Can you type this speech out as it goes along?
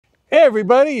Hey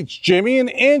everybody, it's Jimmy and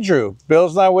Andrew.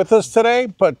 Bill's not with us today,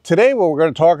 but today what we're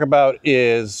going to talk about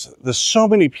is there's so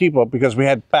many people because we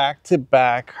had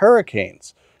back-to-back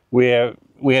hurricanes. We had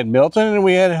Milton and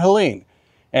we had Helene,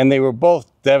 and they were both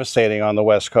devastating on the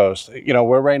West Coast. You know,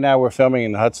 we're filming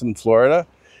in Hudson, Florida,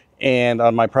 and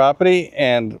on my property,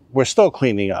 and we're still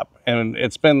cleaning up. And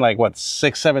it's been like, what,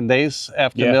 6-7 days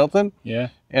after Milton? Yeah.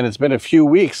 And it's been a few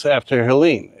weeks after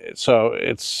Helene. So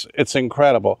it's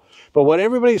incredible. But what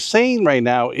everybody's saying right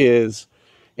now is,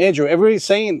 Andrew, everybody's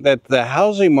saying that the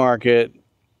housing market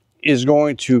is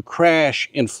going to crash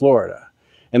in Florida.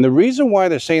 And the reason why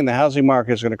they're saying the housing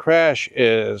market is going to crash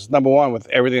is, number one, with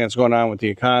everything that's going on with the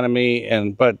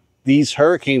economy, but these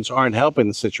hurricanes aren't helping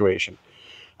the situation.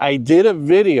 I did a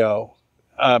video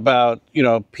about,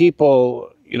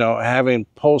 people, having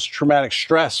post-traumatic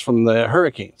stress from the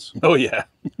hurricanes. Oh, yeah.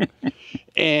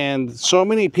 And so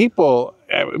many people,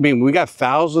 I mean, we got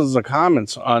thousands of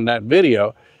comments on that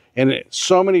video, and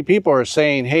so many people are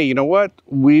saying, hey, you know what?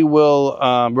 We're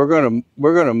going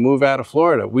to move out of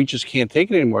Florida. We just can't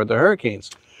take it anymore, the hurricanes.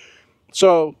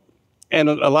 So, and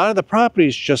a lot of the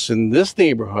properties just in this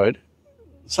neighborhood,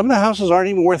 some of the houses aren't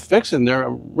even worth fixing. They're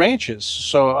ranches.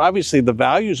 So obviously the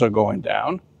values are going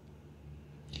down.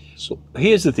 So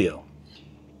here's the deal.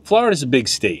 Florida's a big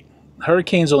state.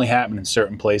 Hurricanes only happen in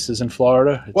certain places in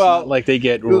Florida. It's not like they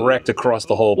get wrecked across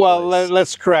the whole place. Well,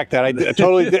 let's correct that.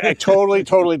 I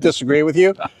totally disagree with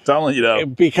you. I'm telling you, though.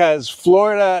 Because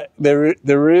Florida,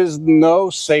 there is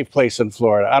no safe place in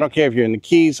Florida. I don't care if you're in the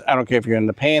Keys. I don't care if you're in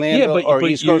the Panhandle or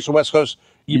East Coast or West Coast.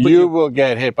 You will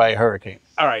get hit by a hurricane.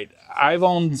 All right.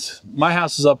 My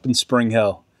house is up in Spring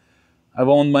Hill. I've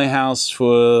owned my house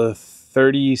for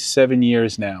 37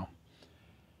 years now.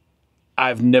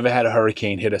 I've never had a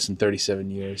hurricane hit us in 37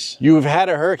 years. You've had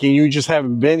a hurricane, you just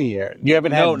haven't been here. You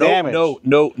haven't had damage.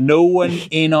 No one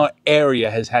in our area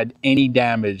has had any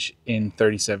damage in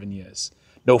 37 years.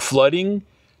 No flooding,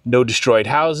 no destroyed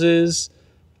houses.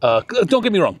 Don't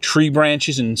get me wrong, tree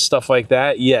branches and stuff like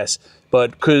that, yes.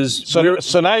 But because so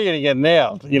now you're gonna get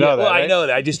nailed. You know that, right? I know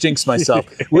that. I just jinxed myself.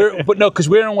 Because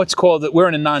we're in what's called we're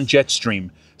in a non-jet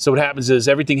stream. So what happens is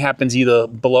everything happens either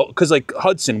below, because like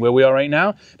Hudson, where we are right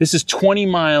now, this is 20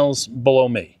 miles below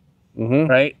me,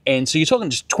 right? And so you're talking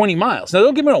just 20 miles. Now,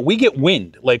 don't get me wrong, we get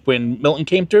wind. Like when Milton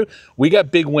came through, we got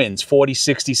big winds, 40,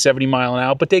 60, 70 mile an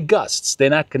hour, but they're gusts.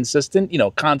 They're not consistent,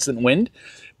 constant wind.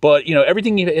 But,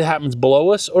 everything happens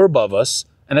below us or above us,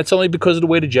 and that's only because of the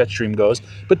way the jet stream goes.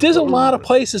 But there's a lot of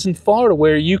places in Florida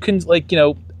where you can,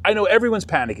 I know everyone's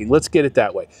panicking. Let's get it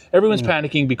that way. Everyone's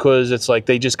panicking because it's like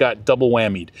they just got double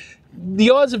whammied. The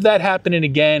odds of that happening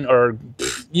again are,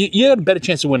 you had a better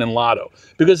chance of winning lotto.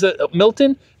 Because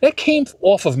Milton, that came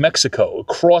off of Mexico,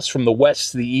 across from the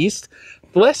west to the east.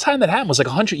 The last time that happened was like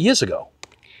 100 years ago.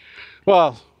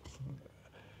 Well,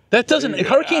 that doesn't,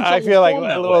 hurricanes I feel like,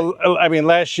 I mean,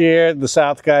 last year the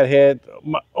South got hit.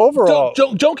 Overall.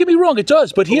 Don't get me wrong, it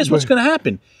does. But here's what's going to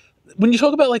happen. When you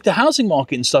talk about like the housing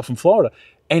market and stuff in Florida,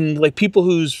 and like people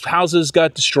whose houses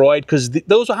got destroyed, because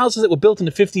those were houses that were built in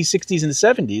the 50s, 60s, and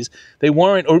the 70s. They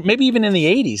weren't, or maybe even in the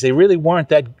 80s, they really weren't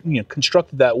that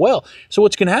constructed that well. So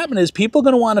what's going to happen is people are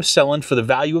going to wind up selling for the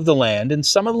value of the land, and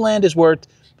some of the land is worth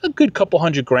a good couple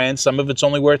 $100,000. Some of it's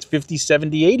only worth 50,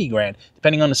 70, 80 grand,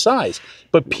 depending on the size.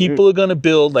 But people are going to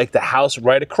build like the house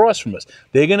right across from us.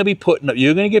 They're going to be putting up,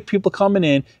 you're going to get people coming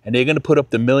in and they're going to put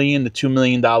up the $1 million to $2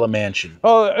 million mansion.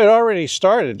 Oh, it already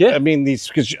started. Yeah. I mean,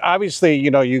 because obviously,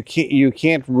 you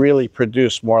can't really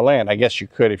produce more land. I guess you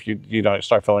could if you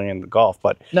start filling in the Gulf,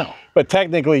 but no. But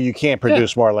technically you can't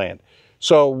produce more land.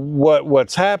 So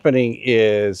what's happening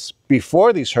is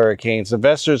before these hurricanes,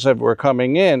 investors were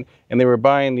coming in and they were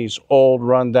buying these old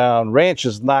rundown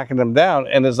ranches, knocking them down.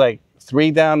 And there's like 3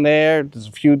 down there, there's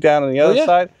a few down on the other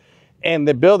side. And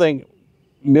they're building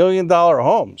 $1 million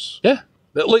homes. Yeah.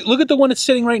 Look at the one that's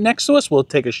sitting right next to us. We'll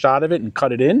take a shot of it and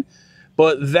cut it in.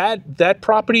 But that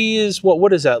property is,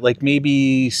 what is that? Like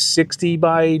maybe 60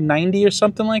 by 90 or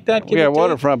something like that? Yeah,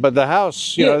 waterfront. But the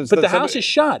house, but the house is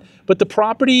shot. But the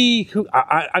property,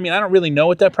 I mean, I don't really know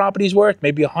what that property's worth.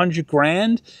 Maybe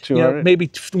 $100,000, 200, maybe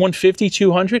 150,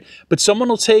 200. But someone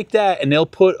will take that and they'll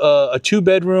put a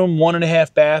 2-bedroom,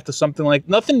 1.5 bath or something like,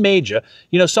 nothing major.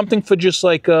 Something for just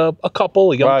like a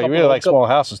couple, a young couple. Wow, you really like small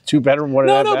houses, 2-bedroom, 1.5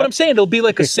 bath? No, but I'm saying it'll be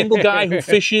like a single guy who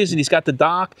fishes and he's got the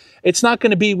dock. It's not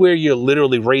going to be where you're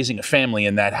literally raising a family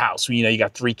in that house. You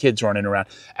got 3 kids running around.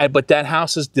 But that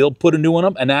house they'll put a new one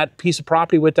up, and that piece of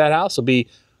property with that house will be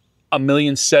 $1.7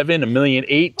 million, $1.8 million,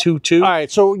 2.2. All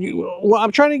right, so what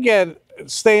I'm trying to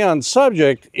stay on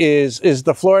subject is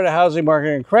the Florida housing market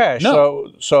going to crash?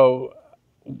 No. So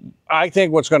I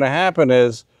think what's going to happen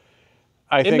is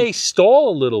It may stall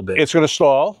a little bit. It's going to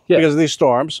stall because of these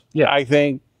storms. Yeah. I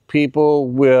think people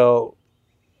will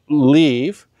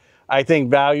leave. I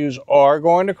think values are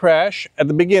going to crash at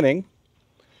the beginning.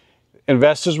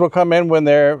 Investors will come in when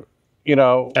they're,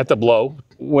 at the blow,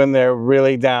 when they're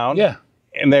really down. Yeah.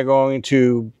 And they're going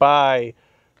to buy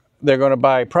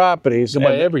properties.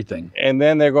 Buy everything. And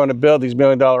then they're going to build these $1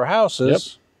 million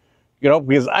houses. Yep.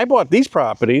 Because I bought these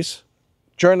properties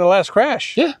during the last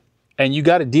crash. Yeah. And you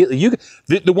got to deal.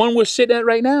 The one we're sitting at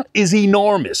right now is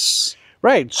enormous.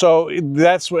 Right. So and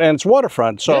it's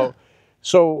waterfront.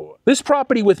 So this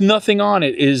property with nothing on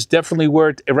it is definitely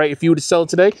worth, right? If you were to sell it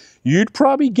today, you'd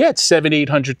probably get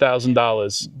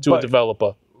 $700,000-800,000 to a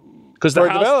developer. Because for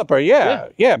a developer, yeah,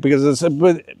 because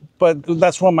but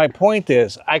that's what my point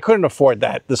is. I couldn't afford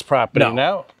this property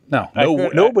now. No,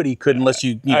 nobody could unless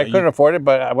you. I couldn't afford it,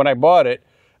 but when I bought it,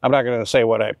 I'm not going to say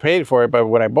what I paid for it, but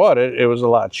when I bought it, it was a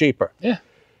lot cheaper. Yeah.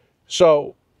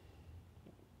 So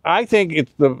I think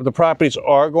the properties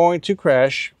are going to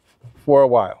crash for a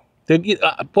while.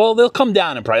 They'll come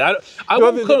down in price. I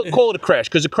won't call it a crash,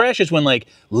 because a crash is when, like,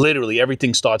 literally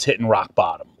everything starts hitting rock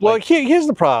bottom. Well, here's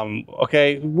the problem,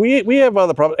 okay? We have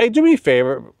other problems. Hey, do me a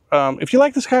favor. If you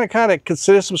like this kind of content,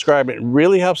 consider subscribing. It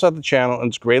really helps out the channel, and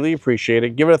it's greatly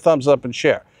appreciated. Give it a thumbs up and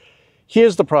share.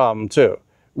 Here's the problem, too,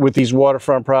 with these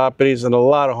waterfront properties and a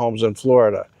lot of homes in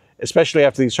Florida, especially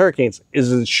after these hurricanes,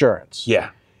 is insurance. Yeah.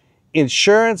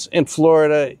 Insurance in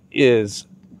Florida is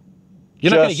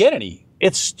You're not going to get any.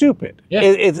 It's stupid. Yeah.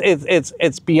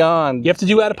 It's beyond. You have to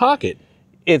do out of pocket.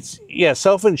 It's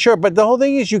self-insure. But the whole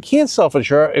thing is you can't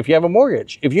self-insure if you have a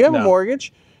mortgage. If you have a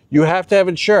mortgage, you have to have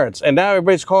insurance. And now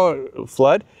everybody's calling it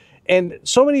flood. And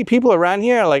so many people around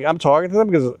here, like, I'm talking to them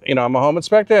because, I'm a home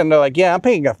inspector, and they're like, yeah, I'm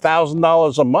paying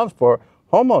 $1,000 a month for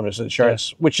homeowners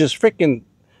insurance, which is freaking.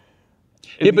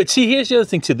 Yeah, but see, here's the other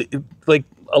thing too. Like,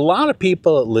 a lot of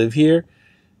people that live here,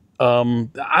 I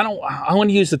want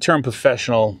to use the term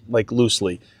professional, like,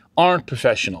 loosely, aren't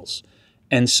professionals.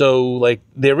 And so, like,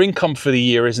 their income for the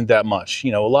year isn't that much.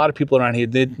 A lot of people around here,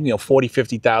 $40,000,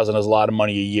 $50,000 is a lot of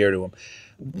money a year to them.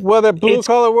 Well, they're blue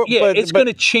collar work. Yeah, it's going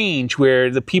to change where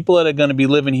the people that are going to be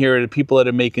living here are the people that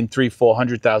are making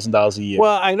 $300,000-400,000 a year.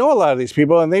 Well, I know a lot of these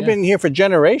people, and they've been here for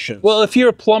generations. Well, if you're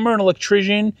a plumber, an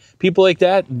electrician, people like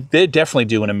that, they're definitely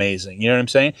doing amazing. You know what I'm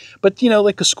saying? But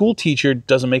like, a school teacher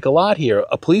doesn't make a lot here.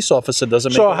 A police officer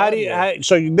doesn't make a lot.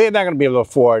 So they're not going to be able to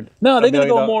afford? No, they're going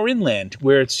to go more inland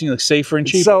where it's safer and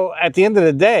cheaper. So at the end of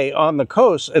the day, on the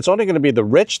coast, it's only going to be the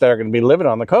rich that are going to be living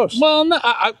on the coast. Well, no,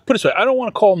 I put it this way: I don't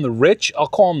want to call them the rich.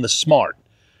 I'll call them the smart,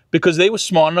 because they were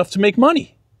smart enough to make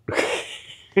money.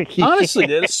 Honestly,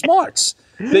 they're the smarts.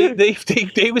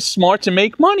 They were smart to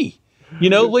make money.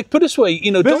 Like, put it this way,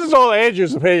 this is all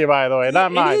Andrew's opinion, by the way,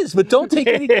 not mine. It is, but don't take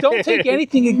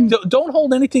anything. Don't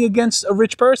hold anything against a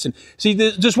rich person. See,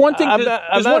 there's one thing. I'm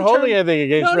not holding anything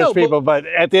against rich people, but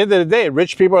at the end of the day,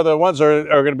 rich people are the ones that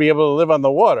are going to be able to live on the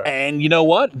water. And you know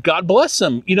what? God bless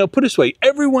them. Put it this way: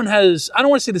 everyone has. I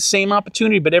don't want to say the same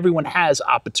opportunity, but everyone has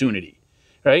opportunity,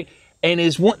 right? And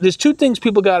there's two things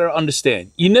people got to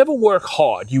understand. You never work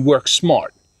hard. You work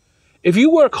smart. If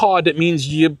you work hard, that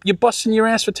means you're busting your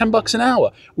ass for $10 an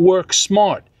hour. Work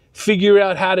smart. Figure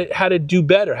out how to do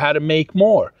better, how to make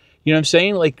more. You know what I'm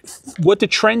saying? Like, what the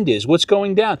trend is, what's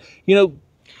going down.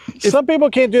 Some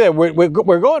people can't do that.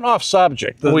 We're going off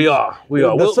subject. We are.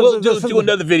 We'll do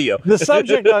another video. The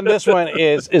subject on this one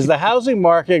is the housing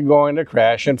market going to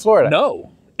crash in Florida?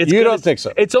 No. You don't think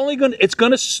so? It's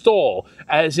going to stall,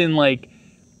 as in, like,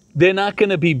 they're not going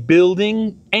to be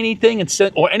building anything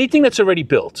or anything that's already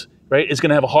built. Right, is going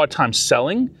to have a hard time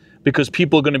selling, because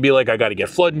people are going to be like, I got to get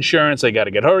flood insurance, I got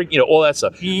to get hurricane, all that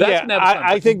stuff.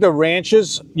 I think the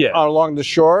ranches along the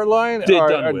shoreline they're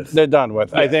done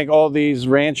with. Yeah. I think all these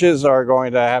ranches are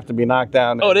going to have to be knocked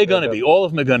down. Oh, they're going to be. All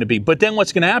of them are going to be. But then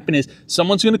what's going to happen is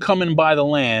someone's going to come and buy the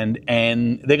land,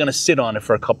 and they're going to sit on it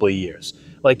for a couple of years.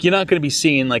 Like, you're not going to be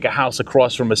seeing, like, a house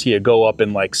across from us here go up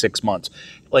in, like, 6 months.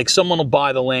 Like, someone will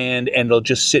buy the land and they'll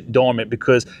just sit dormant,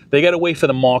 because they got to wait for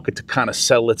the market to kind of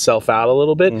settle itself out a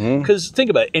little bit. Because think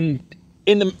about it,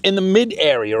 in the mid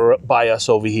area by us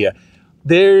over here,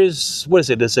 there's, what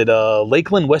is it? Is it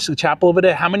Lakeland, Wesley Chapel over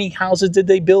there? How many houses did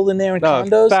they build in there in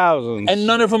condos? Thousands. And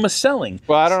none of them are selling.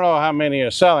 Well, I don't know how many are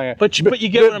selling. But you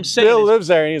get what I'm saying. Bill lives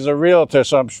there, and he's a realtor,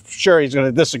 so I'm sure he's going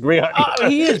to disagree on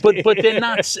it. He is,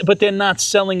 but they're not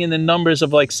selling in the numbers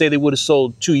of, like, say, they would have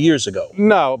sold 2 years ago.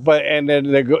 No, and they're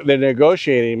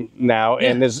negotiating now,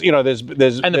 and there's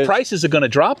and the prices are going to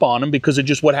drop on them because of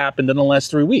just what happened in the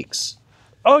last 3 weeks.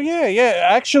 Oh, yeah.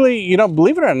 Actually,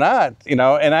 believe it or not, and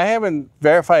I haven't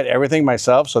verified everything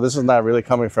myself, so this is not really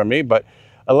coming from me, but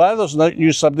a lot of those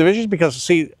new subdivisions, because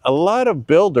see, a lot of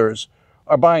builders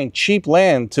are buying cheap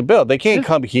land to build. They can't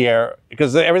come here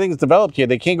because everything's developed here.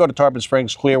 They can't go to Tarpon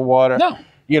Springs, Clearwater. No,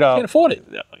 can't afford it.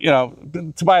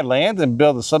 To buy land and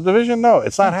build a subdivision. No,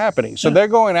 it's not happening. So they're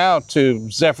going out to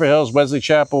Zephyr Hills, Wesley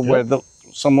Chapel, where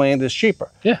some land is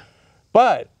cheaper. Yeah.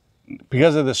 But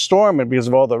because of the storm and because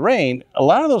of all the rain, a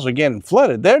lot of those are getting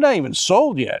flooded. They're not even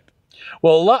sold yet.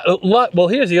 Well, a lot. Well,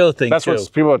 here's the other thing. That's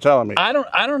what people are telling me. I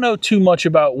don't know too much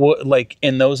about what, like,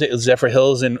 in those Zephyr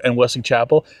Hills and Wesley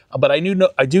Chapel, but I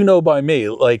do know by me.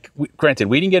 Like, granted,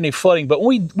 we didn't get any flooding, but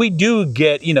we do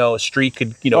get, a street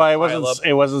could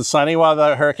it wasn't sunny while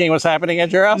the hurricane was happening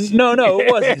at your house. No,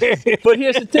 it wasn't. But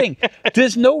here's the thing: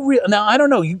 there's no real. Now I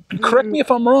don't know. You correct me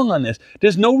if I'm wrong on this.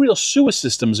 There's no real sewer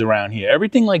systems around here.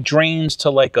 Everything like drains to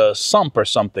like a sump or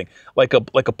something, like a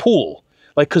pool.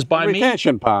 Like, because by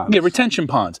retention ponds. Yeah, retention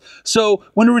ponds. So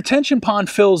when a retention pond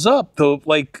fills up, though,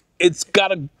 like, it's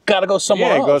gotta go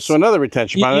somewhere else. Yeah, it goes to another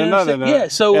retention pond,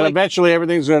 and eventually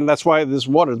everything's going. That's why this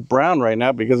water's brown right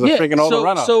now, because of freaking all the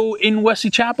runoff. So in Wesley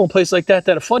Chapel, a place like that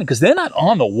are flooding because they're not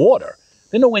on the water.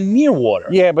 They're nowhere near water.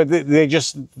 Yeah, but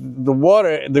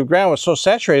the ground was so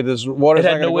saturated, this water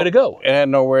had nowhere to go. It had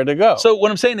nowhere to go. So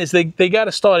what I'm saying is they got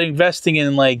to start investing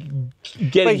in like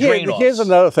getting drain offs. Here's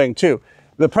another thing too.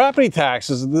 The property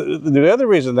taxes, the other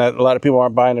reason that a lot of people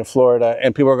aren't buying in Florida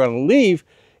and people are going to leave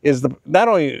is not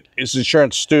only is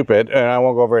insurance stupid, and I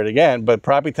won't go over it again, but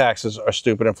property taxes are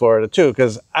stupid in Florida too,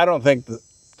 because I don't think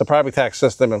the property tax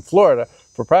system in Florida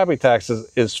for property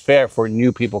taxes is fair for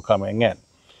new people coming in.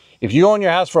 If you own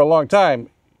your house for a long time,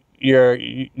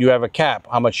 you have a cap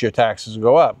how much your taxes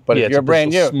go up. But if you're brand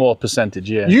new, small percentage,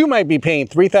 you might be paying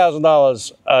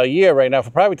 $3,000 a year right now for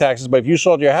property taxes, but if you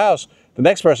sold your house, the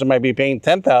next person might be paying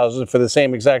 $10,000 for the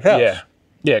same exact house.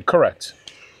 Yeah, correct.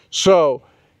 So,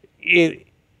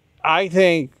 I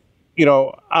think,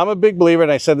 I'm a big believer,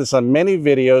 and I said this on many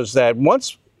videos, that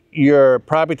once your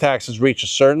property taxes reach a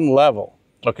certain level,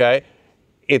 okay,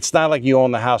 it's not like you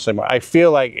own the house anymore. I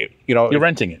feel like, you're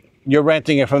renting it. You're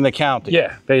renting it from the county.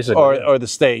 Yeah, basically. Or the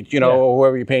state, or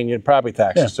whoever you're paying your property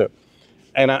taxes to.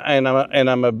 And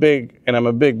I'm a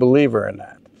big believer in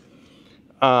that.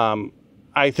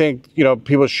 I think,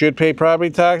 people should pay property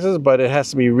taxes, but it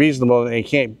has to be reasonable,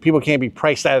 and people can't be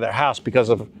priced out of their house because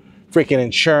of freaking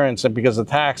insurance and because of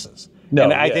taxes.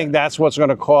 I think that's what's going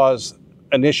to cause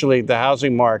initially the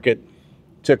housing market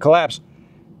to collapse.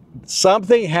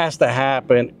 Something has to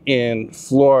happen in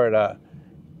Florida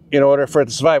in order for it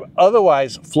to survive.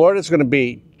 Otherwise, Florida's going to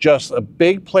be just a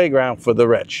big playground for the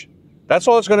rich. That's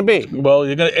all it's going to be. Well,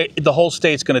 the whole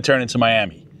state's going to turn into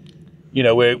Miami.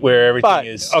 Where everything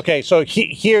is. Okay, so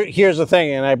here's the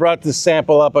thing, and I brought this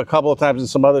sample up a couple of times in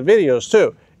some other videos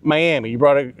too. Miami, you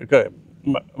brought it good.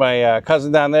 My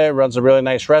cousin down there runs a really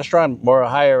nice restaurant, more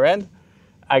higher end.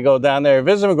 I go down there,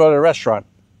 visit him, go to the restaurant.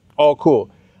 All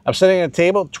cool. I'm sitting at a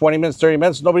table, 20 minutes, 30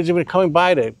 minutes, nobody's even coming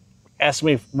by to ask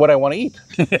me what I want to eat.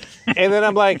 And then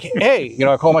I'm like, hey,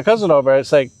 I call my cousin over.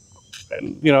 It's like,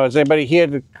 is anybody here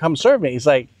to come serve me? He's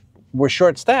like, we're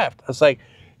short-staffed. I was like,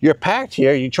 you're packed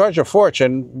here. You charge a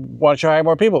fortune. Why don't you hire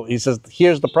more people? He says,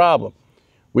 here's the problem.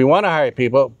 We want to hire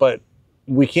people, but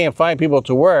we can't find people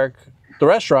to work the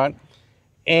restaurant,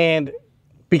 and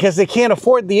because they can't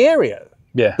afford the area.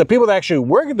 Yeah. The people that actually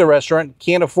work at the restaurant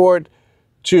can't afford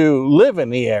to live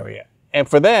in the area. And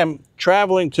for them,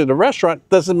 traveling to the restaurant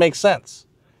doesn't make sense.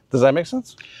 Does that make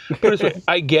sense?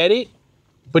 I get it.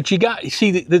 But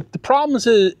the problem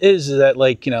is that,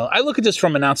 like, I look at this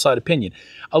from an outside opinion.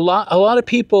 A lot of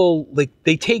people, like,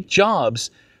 they take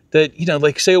jobs that,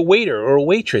 like, say a waiter or a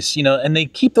waitress, and they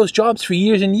keep those jobs for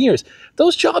years and years.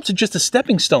 Those jobs are just a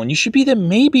stepping stone. You should be there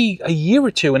maybe a year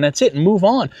or two, and that's it, and move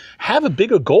on. Have a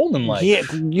bigger goal in life. Yeah,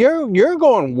 you're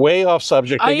going way off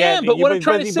subject again. I am, but what I'm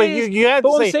trying to say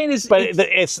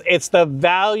is, it's the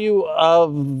value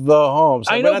of the homes.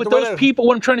 I know, but those people,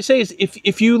 what I'm trying to say is,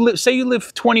 if you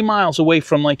live 20 miles away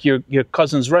from, like, your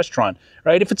cousin's restaurant,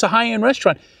 right? If it's a high-end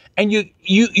restaurant, and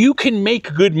you can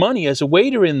make good money as a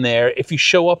waiter in there if you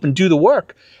show up and do the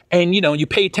work, and you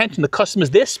pay attention to customers.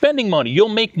 They're spending money. You'll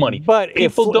make money. But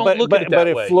people don't look at it that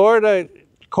way. But if Florida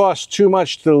costs too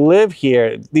much to live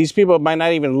here, these people might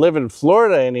not even live in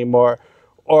Florida anymore,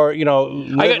 or I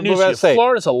got news for you.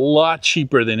 Florida's a lot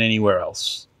cheaper than anywhere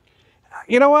else.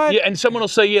 You know what? Yeah, and someone will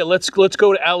say, yeah, let's go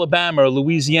to Alabama or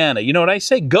Louisiana. You know what I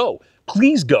say? Go.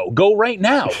 Please go. Go right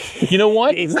now. You know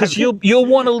what? Because you'll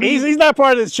want to leave. He's not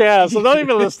part of this channel, so don't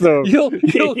even listen to him.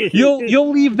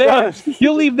 You'll leave there.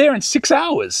 You'll leave there in 6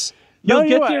 hours. You'll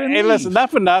get there and leave. Listen, not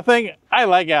for nothing. I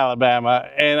like Alabama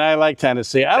and I like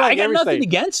Tennessee. I like everything. I got nothing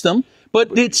against them,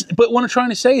 but what I'm trying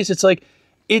to say is, it's like,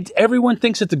 everyone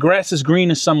thinks that the grass is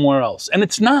greener somewhere else, and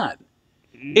it's not.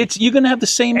 You're going to have the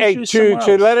same issues somewhere else.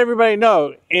 To let everybody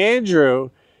know, Andrew,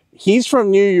 he's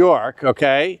from New York,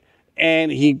 okay,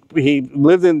 and he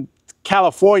lived in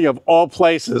California of all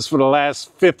places for the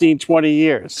last 15, 20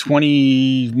 years. More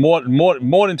than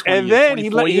 20 and years. then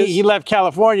he left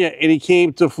California and he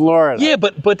came to Florida. Yeah,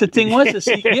 but the thing was,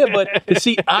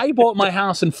 I bought my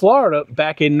house in Florida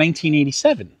back in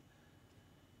 1987.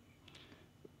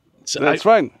 So that's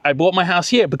fine. I bought my house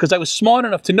here because I was smart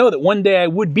enough to know that one day I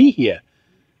would be here.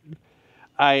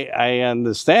 I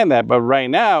understand that, but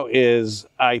right now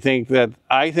I think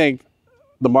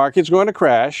the market's going to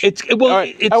crash. I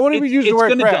won't even use the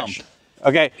word crash. Dump.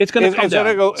 Okay, it's going to come down.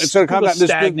 It's going to come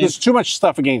down. There's too much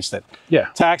stuff against it. Yeah,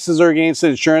 taxes are against it.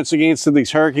 Insurance against it.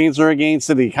 These hurricanes are against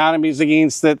it. The economy's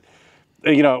against it.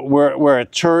 You know, we're a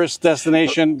tourist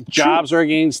destination. Jobs are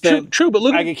against it. True, but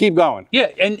look, I can keep going. Yeah,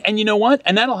 and you know what?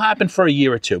 And that'll happen for a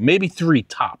year or two, maybe 3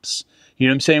 tops. You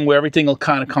know what I'm saying? Where everything will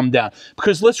kind of come down.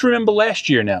 Because let's remember last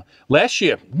year now. Last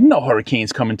year, no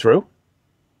hurricanes coming through.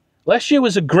 Last year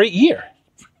was a great year.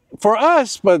 For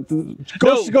us, but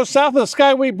go south of the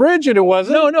Skyway Bridge and it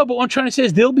wasn't. No, but what I'm trying to say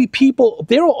is there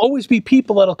will always be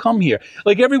people that'll come here.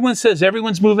 Like everyone says,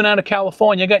 everyone's moving out of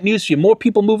California. I got news for you. More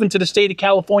people moving to the state of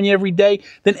California every day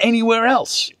than anywhere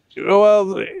else.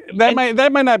 Well, that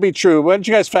might not be true. Why don't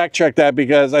you guys fact check that?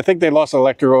 Because I think they lost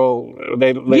electoral.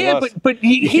 They lost. But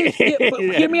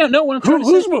hear me out. No, what I'm trying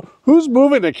to say. Who's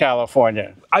moving to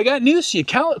California? I got news for you.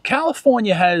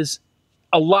 California has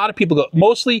a lot of people go,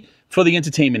 mostly for the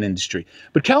entertainment industry.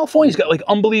 But California's got like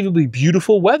unbelievably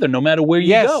beautiful weather no matter where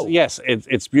you go. Yes,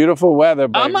 it's beautiful weather.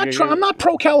 But I'm not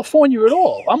pro California at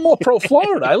all. I'm more pro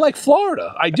Florida. I like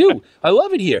Florida. I do. I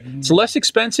love it here. It's less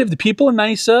expensive. The people are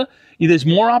nicer. There's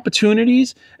more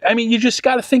opportunities. I mean, you just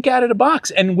got to think out of the box.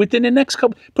 And within the next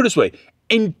put it this way,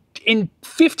 in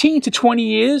 15 to 20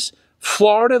 years,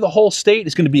 Florida, the whole state,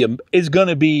 is going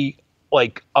to be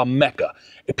like a mecca.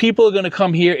 If people are going to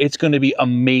come here, it's going to be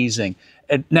amazing.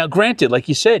 And now, granted, like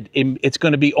you said, it's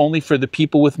going to be only for the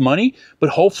people with money, but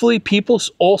hopefully people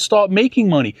all start making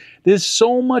money. There's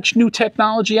so much new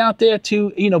technology out there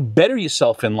to, better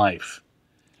yourself in life.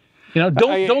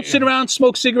 Don't sit around,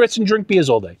 smoke cigarettes, and drink beers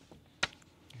all day.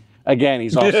 Again,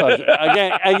 he's off subject.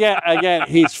 Again,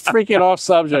 he's freaking off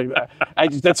subject.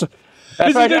 This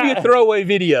is going to be a throwaway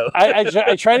video.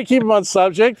 I try to keep him on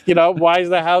subject. Why is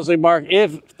the housing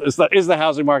market? Is the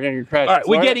housing market going to crash? All right,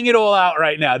 we're getting it all out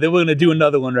right now. Then we're going to do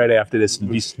another one right after this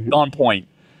and be on point.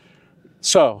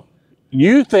 So,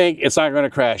 you think it's not going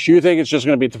to crash? You think it's just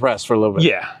going to be depressed for a little bit?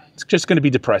 Yeah, it's just going to be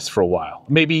depressed for a while,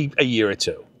 maybe a year or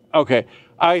two. Okay.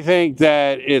 I think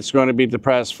that it's going to be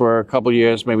depressed for a couple of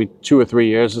years, maybe 2 or 3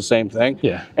 years, the same thing.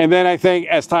 Yeah. And then I think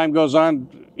as time goes on,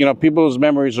 people's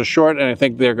memories are short, and I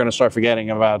think they're going to start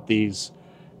forgetting about these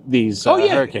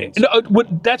hurricanes.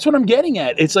 That's what I'm getting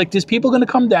at. It's like, there's people going to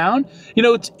come down.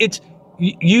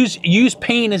 Use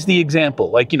pain as the example.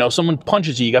 Like, someone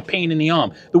punches you, you got pain in the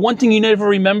arm. The one thing you never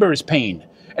remember is pain.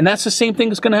 And that's the same thing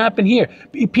that's going to happen here.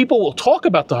 People will talk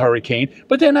about the hurricane,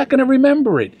 but they're not going to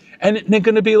remember it. And they're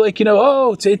going to be like, it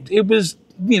was,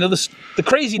 the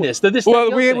craziness.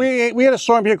 We had a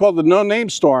storm here called the No-Name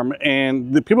Storm,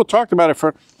 and the people talked about it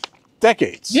for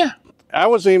decades. Yeah. I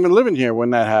wasn't even living here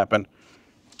when that happened.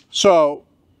 So,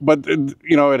 but,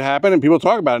 it happened, and people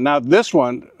talk about it. Now, this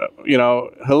one,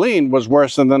 Helene was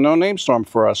worse than the No-Name Storm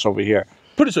for us over here.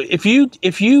 Put it this way,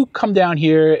 if you come down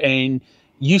here and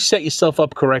you set yourself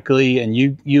up correctly and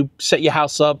you set your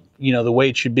house up, the way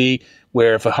it should be,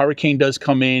 where if a hurricane does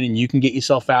come in and you can get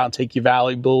yourself out and take your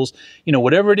valuables,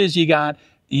 whatever it is you got,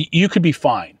 you could be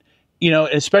fine.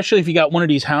 Especially if you got one of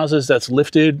these houses that's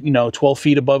lifted, 12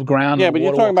 feet above ground. Yeah, but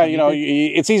you're talking about,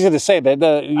 it's easy to say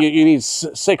that you need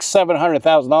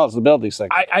 $600,000-$700,000 to build these things.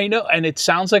 I know, and it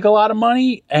sounds like a lot of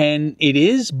money, and it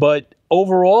is, but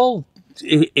overall,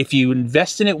 if you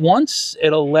invest in it once,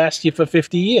 it'll last you for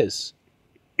 50 years.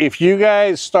 If you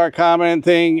guys start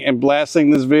commenting and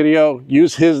blasting this video,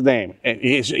 use his name.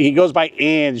 He goes by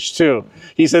Ange, too.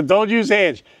 He said, don't use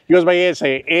Ange. He goes by Ange,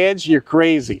 saying, Ange, you're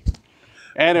crazy.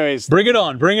 Anyways. Bring it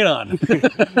on. Bring it on.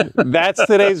 That's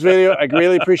today's video. I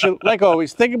greatly appreciate it. Like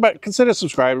always, consider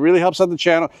subscribing. It really helps out the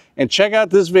channel. And check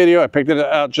out this video. I picked it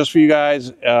out just for you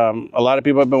guys. A lot of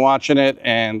people have been watching it,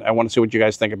 and I want to see what you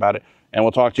guys think about it. And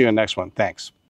we'll talk to you in the next one. Thanks.